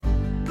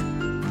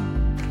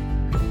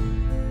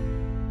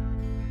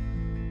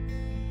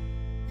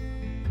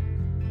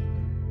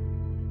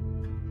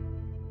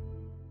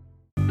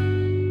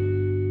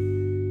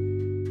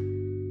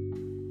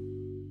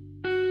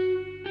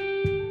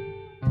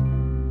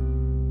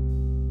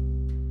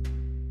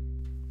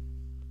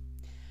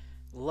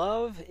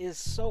Love is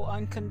so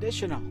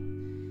unconditional.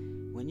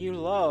 When you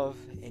love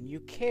and you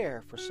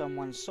care for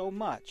someone so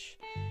much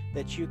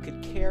that you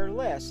could care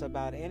less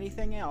about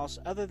anything else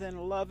other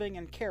than loving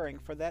and caring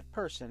for that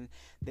person,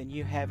 then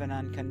you have an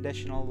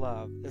unconditional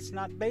love. It's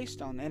not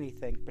based on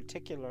anything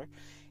particular.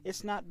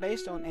 It's not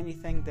based on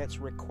anything that's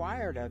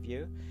required of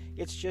you.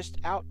 It's just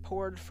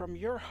outpoured from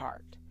your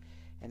heart.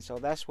 And so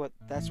that's what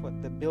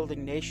the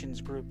Building Nations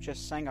group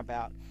just sang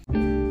about.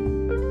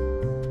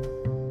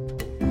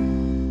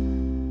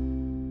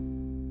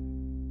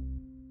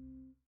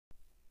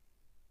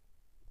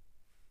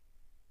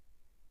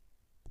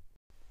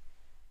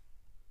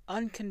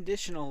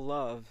 Unconditional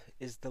love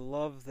is the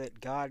love that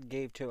God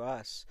gave to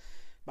us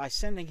by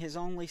sending His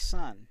only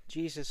Son,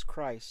 Jesus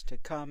Christ, to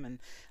come and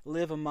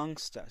live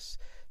amongst us,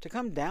 to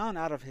come down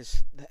out of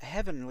His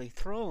heavenly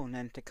throne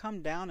and to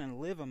come down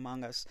and live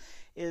among us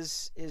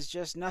is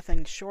just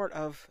nothing short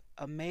of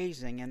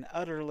amazing and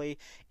utterly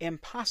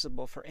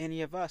impossible for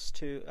any of us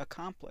to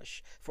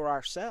accomplish for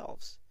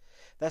ourselves.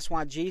 That's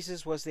why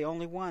Jesus was the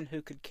only one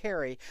who could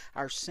carry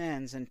our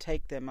sins and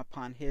take them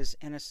upon His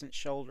innocent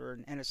shoulder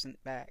and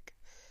innocent back.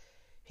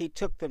 He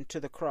took them to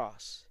the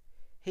cross.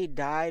 He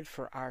died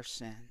for our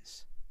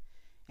sins.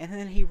 And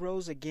then He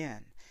rose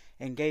again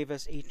and gave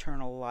us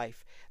eternal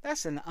life.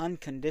 That's an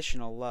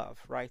unconditional love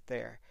right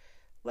there.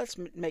 Let's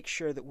make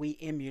sure that we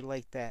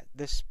emulate that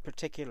this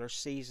particular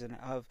season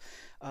of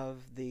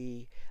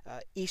the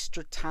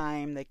Easter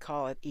time. They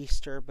call it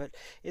Easter, but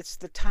it's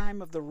the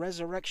time of the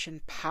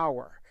resurrection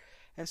power.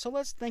 And so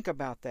let's think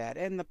about that.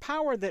 And the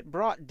power that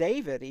brought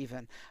David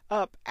even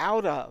up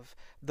out of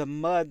the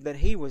mud that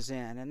he was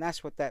in. And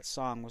that's what that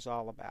song was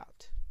all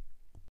about.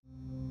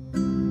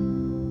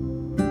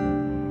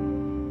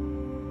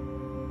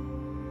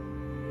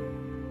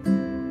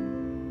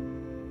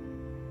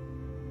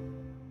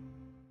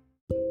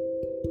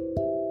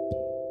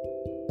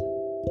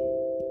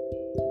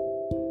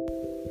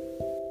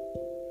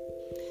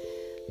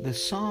 The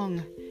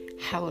song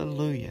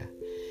Hallelujah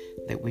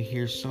that we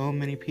hear so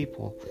many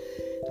people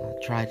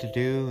try to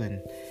do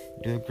and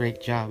do a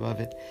great job of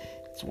it.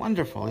 It's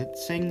wonderful. It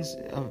sings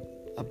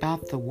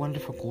about the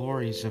wonderful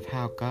glories of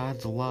how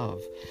God's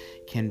love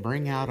can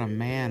bring out a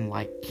man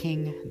like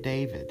King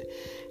David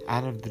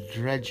out of the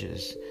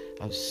dredges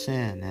of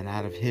sin and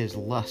out of his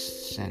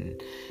lusts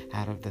and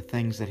out of the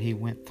things that he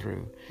went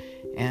through.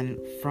 And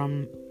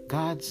from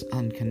God's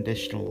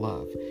unconditional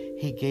love,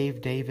 He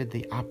gave David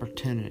the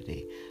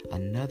opportunity,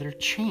 another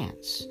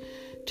chance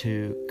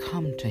to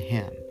come to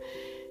Him.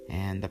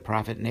 And the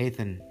prophet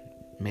Nathan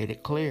made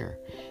it clear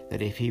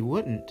that if he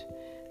wouldn't,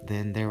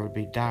 then there would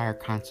be dire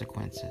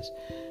consequences.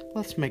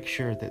 Let's make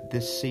sure that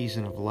this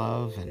season of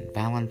love and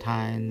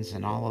Valentine's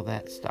and all of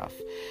that stuff,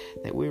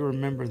 that we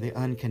remember the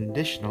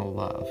unconditional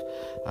love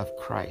of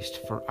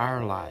Christ for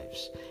our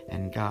lives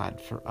and God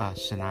for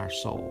us and our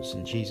souls.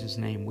 In Jesus'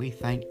 name, we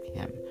thank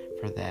Him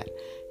for that.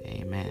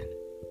 Amen.